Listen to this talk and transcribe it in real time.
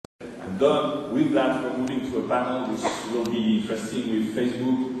done with that, we're moving to a panel which will be interesting with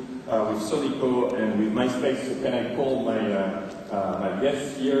Facebook, with Sonico, and with MySpace. So can I call my my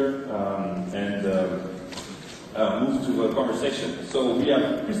guests here and move to a conversation? So we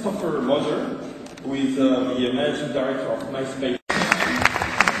have Christopher Moser, who is the managing director of MySpace.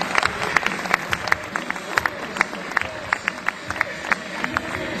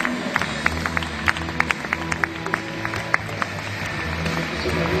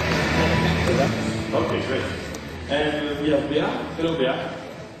 Okay, great. And we have Bea. Hello, Bea.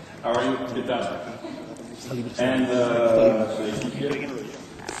 How are you? And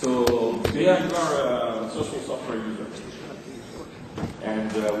so Bea, you are a social software user,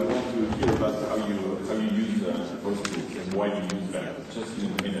 and we want to hear about how you use those tools and why you use them. Just in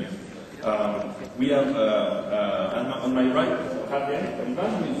a minute. We have on my right Javier,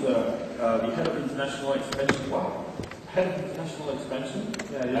 who is the head of international expansion. Wow. Head of international expansion.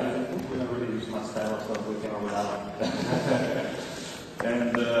 Yeah. We don't really use much time, so we came up with that one.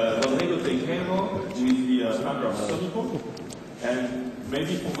 And Rodrigo Teijeiro, who is the founder of Sonico. And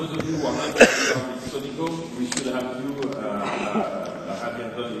maybe for those of you who are not familiar with Sonico, we should have you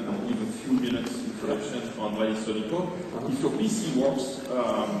have done in a few minutes introduction on what is Sonico. If your PC works,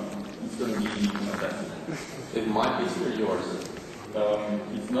 it's going to be fantastic. Is my PC or yours?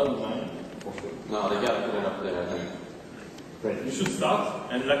 It's not mine, for sure. No, they got to put it up there, I think. Great. You should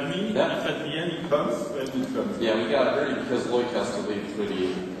start, and like me, if at the end it comes, when it comes. Yeah, we got to hurry because Lloyd has to leave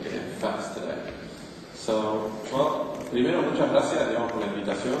pretty fast today. So, well, primero, muchas gracias, digamos, por la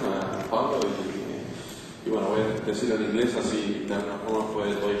invitación a Pablo y bueno, voy a decirlo en inglés así de alguna forma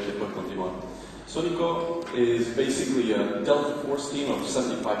puede Lloyd después continuar. Sonico is basically a Delta Force team of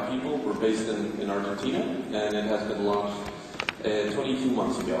 75 people. We're based in Argentina, and it has been launched 22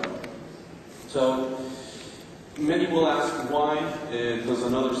 months ago. So, many will ask why does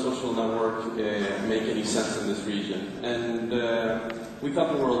another social network make any sense in this region? And we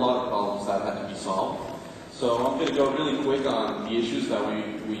thought there were a lot of problems that had to be solved. So I'm going to go really quick on the issues that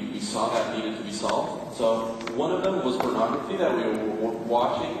we saw that needed to be solved. So one of them was pornography that we were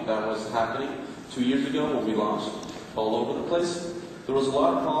watching that was happening 2 years ago when we launched all over the place. There was a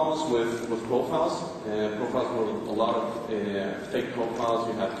lot of problems with profiles. Profiles were a lot of fake profiles.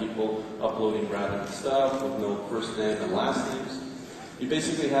 You had people uploading random stuff with no first name and last names. You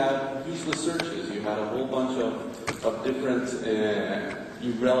basically had useless searches. You had a whole bunch of different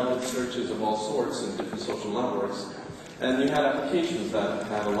irrelevant searches of all sorts in different social networks. And you had applications that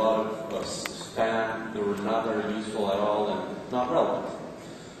had a lot of spam. They were not very useful at all and not relevant.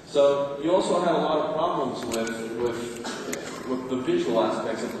 So you also had a lot of problems with the visual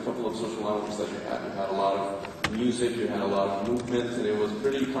aspects of a couple of social networks that you had. You had a lot of music, you had a lot of movement, and it was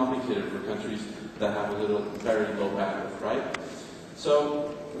pretty complicated for countries that have very low bandwidth, right?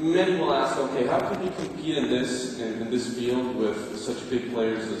 So many will ask, okay, how can we compete in this field with such big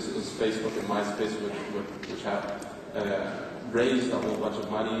players as Facebook and MySpace, which have raised a whole bunch of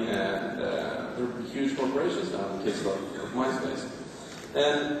money, and they're huge corporations now in the case of MySpace.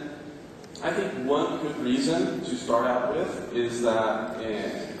 And I think one good reason to start out with is that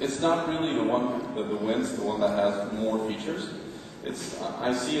it's not really the one that wins, the one that has more features.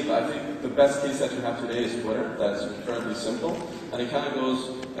 I see it. I think the best case that you have today is Twitter. That's incredibly simple, and it kind of goes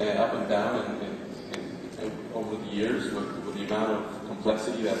up and down over the years with the amount of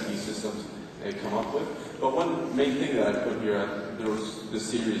complexity that these systems come up with. But one main thing that I put here, there was this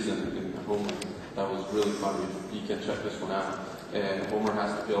series in Homer that was really fun. You can check this one out. And Homer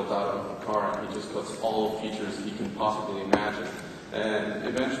has to build out a car, and he just puts all the features he can possibly imagine. And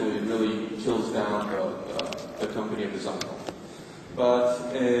eventually it really kills down the company of his uncle. But,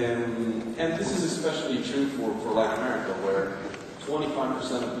 and this is especially true for Latin America, where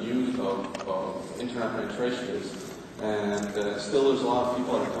 25% of the youth of internet penetration is. And still there's a lot of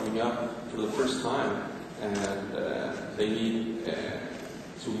people that are coming up for the first time, and they need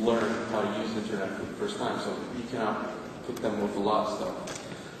to learn how to use the internet for the first time. So you cannot put them with a lot of stuff.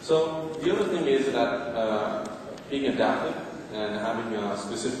 So the other thing is that being adaptive and having a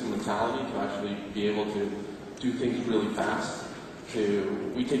specific mentality to actually be able to do things really fast.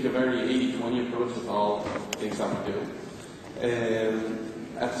 We take a very 80-20 approach with all things that we do. And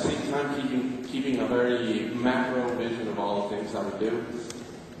at the same time keeping a very macro vision of all the things that we do.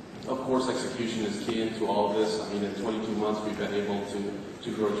 Of course, execution is key into all of this. I mean, in 22 months we've been able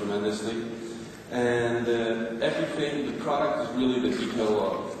to grow tremendously. And everything, the product is really the detail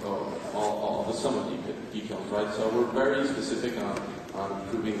of all the sum of details, right? So we're very specific on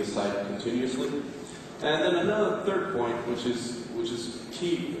improving the site continuously. And then another third point, which is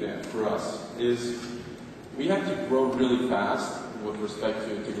key for us, is we have to grow really fast with respect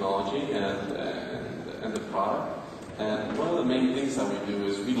to technology and the product. And one of the main things that we do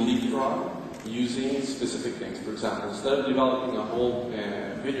is we leapfrog using specific things. For example, instead of developing a whole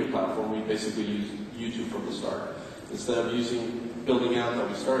video platform, we basically use YouTube from the start. Instead of building out that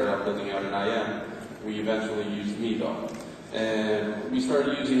we started out building out in IM, we eventually used Meetup. And we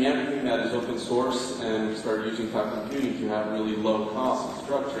started using everything that is open source, and we started using cloud computing to have really low cost and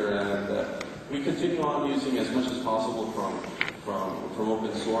structure. And we continue on using as much as possible from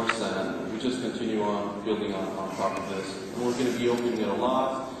open source, and we just continue on building on top of this. And we're going to be opening it a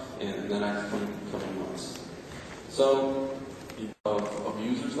lot in the next coming months. So, of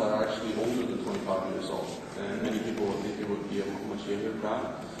users that are actually older than 25 years old. And many people would think it would be a much younger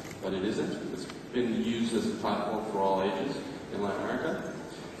crowd, but it isn't. It's been used as a platform for all ages in Latin America.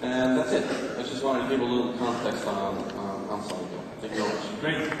 And that's it. I just wanted to give a little context on Sonico. Thank you very much.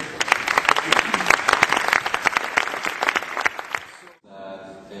 Great.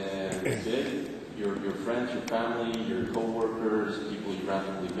 Your friends, your family, your co-workers, people you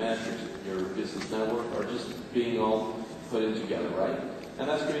randomly met, your business network are just being all put in together, right? And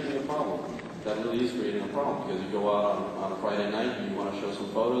that's creating a problem. That really is creating a problem because you go out on a Friday night and you want to show some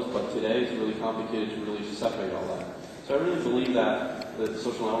photos, but today it's really complicated to really separate all that. So I really believe that the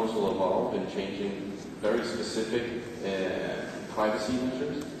social networks will evolve in changing very specific privacy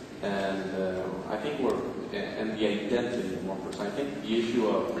measures, and I think and the identity more precise. I think the issue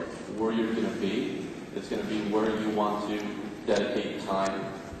of where you're going to be, it's going to be where you want to dedicate time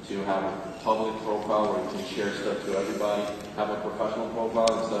to have a public profile where you can share stuff to everybody, have a professional profile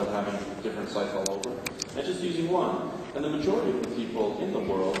instead of having different sites all over, and just using one. And the majority of the people in the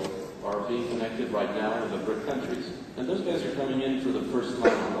world are being connected right now in the BRIC countries. And those guys are coming in for the first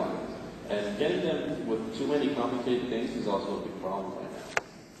time online. And getting them with too many complicated things is also a big problem right now.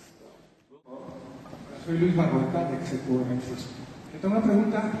 Soy Luis Barroca, de Executivamente. Le tengo una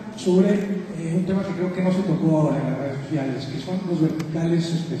pregunta sobre un tema que creo que no se tocó ahora en las redes sociales, que son los verticales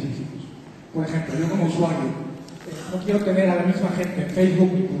específicos. Por ejemplo, yo como usuario no quiero tener a la misma gente en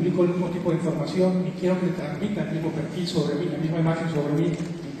Facebook, ni publico el mismo tipo de información, ni quiero que transmita el mismo perfil sobre mí, la misma imagen sobre mí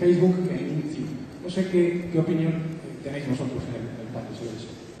en Facebook que en YouTube. No sé qué opinión tenéis vosotros en el panel sobre eso.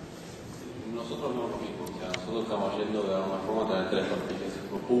 Nosotros no lo mismo, o sea, nosotros estamos yendo de alguna forma a tener tres perfiles,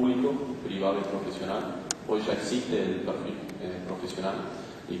 público, privado y profesional. Hoy ya existe el perfil profesional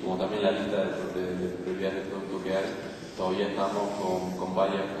y como también la lista de prioridades de producto que hay, todavía estamos con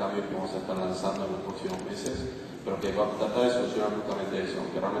varios cambios que vamos a estar lanzando en los próximos meses, pero que va a tratar de solucionar justamente eso,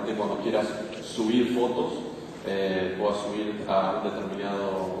 que realmente cuando quieras subir fotos, puedas subir a un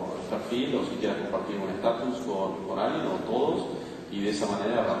determinado perfil, o si quieras compartir un estatus con alguien o todos, y de esa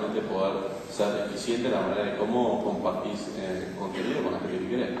manera realmente poder ser eficiente en la manera de cómo compartís contenido con la gente que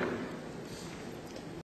quieres.